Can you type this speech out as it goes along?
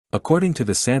According to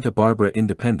the Santa Barbara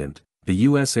Independent, the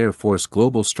U.S. Air Force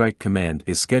Global Strike Command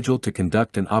is scheduled to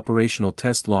conduct an operational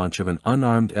test launch of an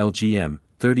unarmed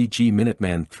LGM-30G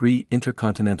Minuteman III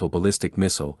intercontinental ballistic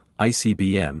missile,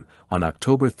 ICBM, on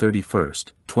October 31,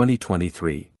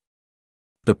 2023.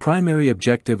 The primary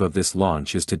objective of this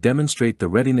launch is to demonstrate the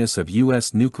readiness of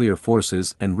U.S. nuclear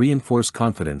forces and reinforce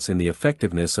confidence in the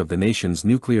effectiveness of the nation's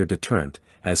nuclear deterrent,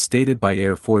 as stated by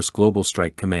Air Force Global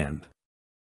Strike Command.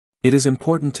 It is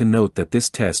important to note that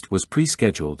this test was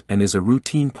pre-scheduled and is a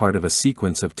routine part of a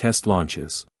sequence of test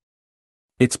launches.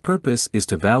 Its purpose is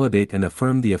to validate and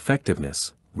affirm the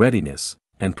effectiveness, readiness,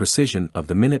 and precision of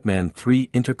the Minuteman III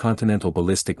intercontinental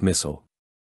ballistic missile.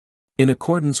 In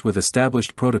accordance with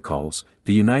established protocols,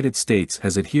 the United States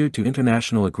has adhered to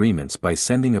international agreements by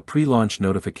sending a pre-launch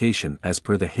notification as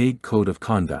per the Hague Code of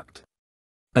Conduct.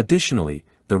 Additionally,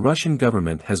 the Russian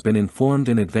government has been informed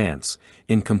in advance,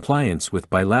 in compliance with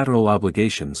bilateral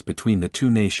obligations between the two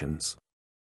nations.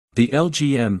 The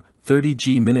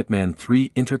LGM-30G Minuteman III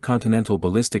intercontinental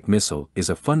ballistic missile is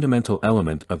a fundamental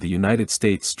element of the United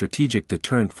States strategic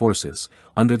deterrent forces,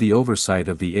 under the oversight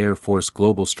of the Air Force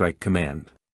Global Strike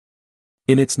Command.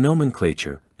 In its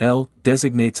nomenclature, L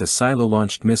designates a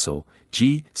silo-launched missile,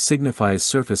 G signifies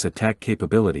surface attack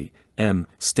capability, M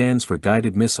stands for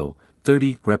guided missile,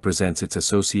 30 represents its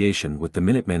association with the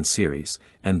Minuteman series,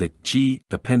 and the G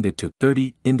appended to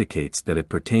 30 indicates that it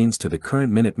pertains to the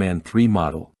current Minuteman III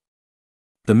model.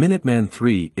 The Minuteman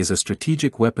III is a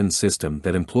strategic weapons system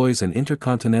that employs an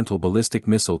intercontinental ballistic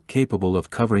missile capable of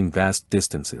covering vast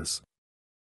distances.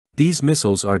 These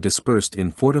missiles are dispersed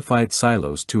in fortified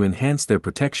silos to enhance their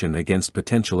protection against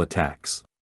potential attacks.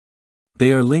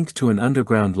 They are linked to an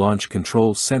underground launch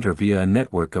control center via a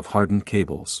network of hardened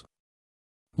cables.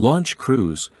 Launch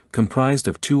crews, comprised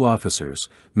of 2 officers,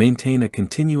 maintain a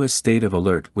continuous state of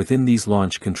alert within these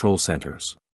launch control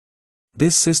centers.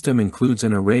 This system includes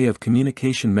an array of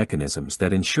communication mechanisms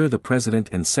that ensure the President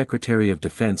and Secretary of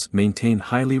Defense maintain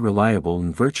highly reliable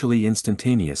and virtually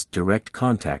instantaneous direct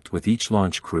contact with each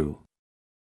launch crew.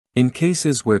 In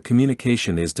cases where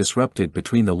communication is disrupted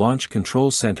between the Launch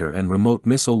Control Center and remote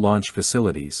missile launch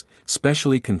facilities,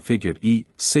 specially configured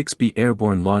E-6B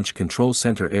Airborne Launch Control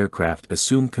Center aircraft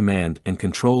assume command and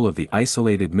control of the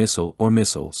isolated missile or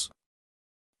missiles.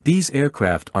 These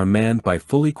aircraft are manned by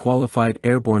fully qualified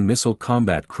airborne missile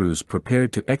combat crews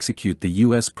prepared to execute the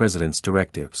U.S. President's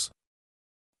directives.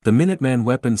 The Minuteman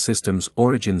weapon system's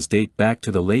origins date back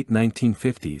to the late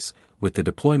 1950s, with the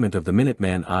deployment of the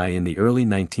Minuteman I in the early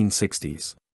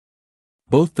 1960s.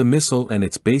 Both the missile and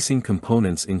its basing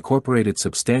components incorporated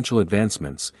substantial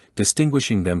advancements,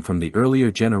 distinguishing them from the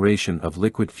earlier generation of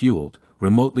liquid-fueled,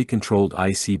 remotely controlled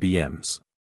ICBMs.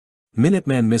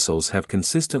 Minuteman missiles have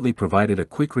consistently provided a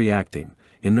quick-reacting,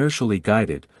 inertially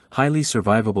guided, highly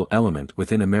survivable element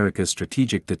within America's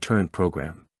strategic deterrent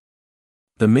program.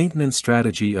 The maintenance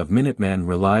strategy of Minuteman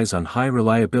relies on high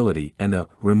reliability and a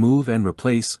remove and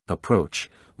replace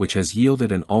approach, which has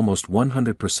yielded an almost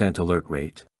 100% alert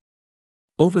rate.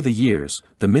 Over the years,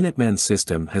 the Minuteman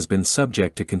system has been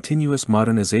subject to continuous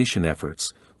modernization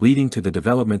efforts, leading to the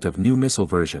development of new missile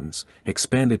versions,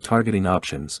 expanded targeting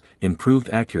options, improved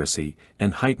accuracy,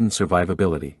 and heightened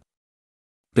survivability.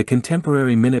 The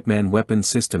contemporary Minuteman weapon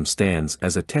system stands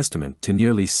as a testament to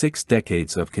nearly 6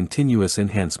 decades of continuous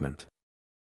enhancement.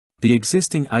 The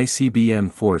existing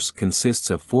ICBM force consists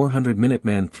of 400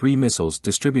 Minuteman III missiles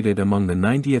distributed among the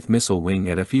 90th Missile Wing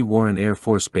at F.E. Warren Air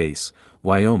Force Base,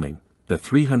 Wyoming, the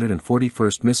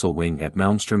 341st Missile Wing at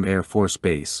Malmstrom Air Force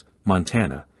Base,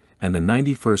 Montana, and the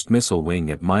 91st Missile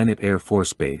Wing at Minot Air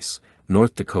Force Base,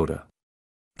 North Dakota.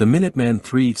 The Minuteman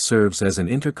III serves as an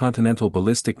intercontinental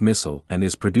ballistic missile and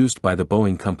is produced by the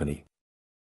Boeing Company.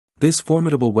 This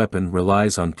formidable weapon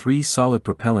relies on 3 solid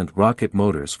propellant rocket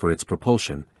motors for its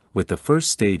propulsion, with the first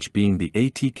stage being the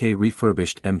ATK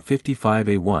refurbished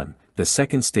M55A1, the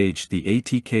second stage the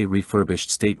ATK refurbished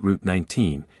State Route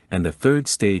 19, and the third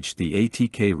stage the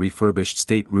ATK refurbished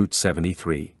State Route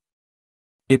 73.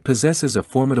 It possesses a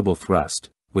formidable thrust,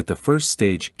 with the first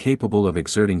stage capable of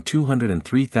exerting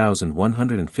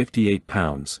 203,158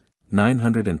 pounds,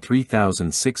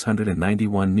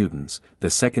 903,691 newtons, the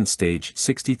second stage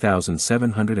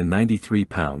 60,793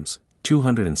 pounds,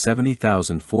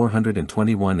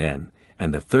 270,421 N,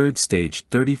 and the third stage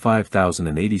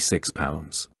 35,086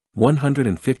 pounds,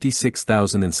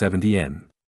 156,070 N.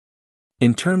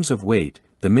 In terms of weight,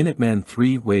 the Minuteman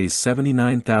III weighs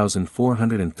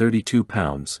 79,432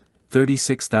 pounds,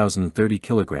 36,030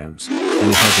 kilograms, and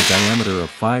it has a diameter of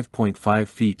 5.5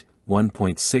 feet,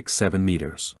 1.67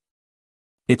 meters.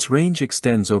 Its range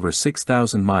extends over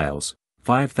 6,000 miles,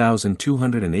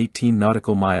 5,218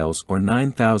 nautical miles or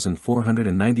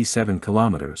 9,497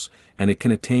 kilometers, and it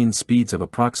can attain speeds of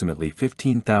approximately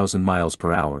 15,000 miles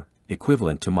per hour,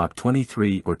 equivalent to Mach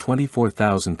 23 or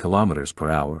 24,000 kilometers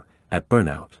per hour, at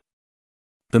burnout.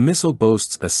 The missile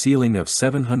boasts a ceiling of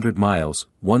 700 miles,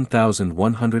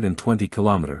 1,120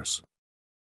 kilometers.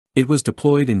 It was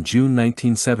deployed in June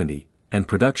 1970, and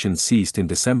production ceased in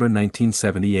December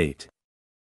 1978.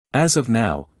 As of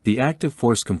now, the active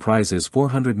force comprises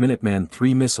 400 Minuteman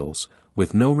III missiles,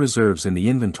 with no reserves in the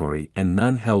inventory and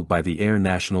none held by the Air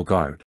National Guard.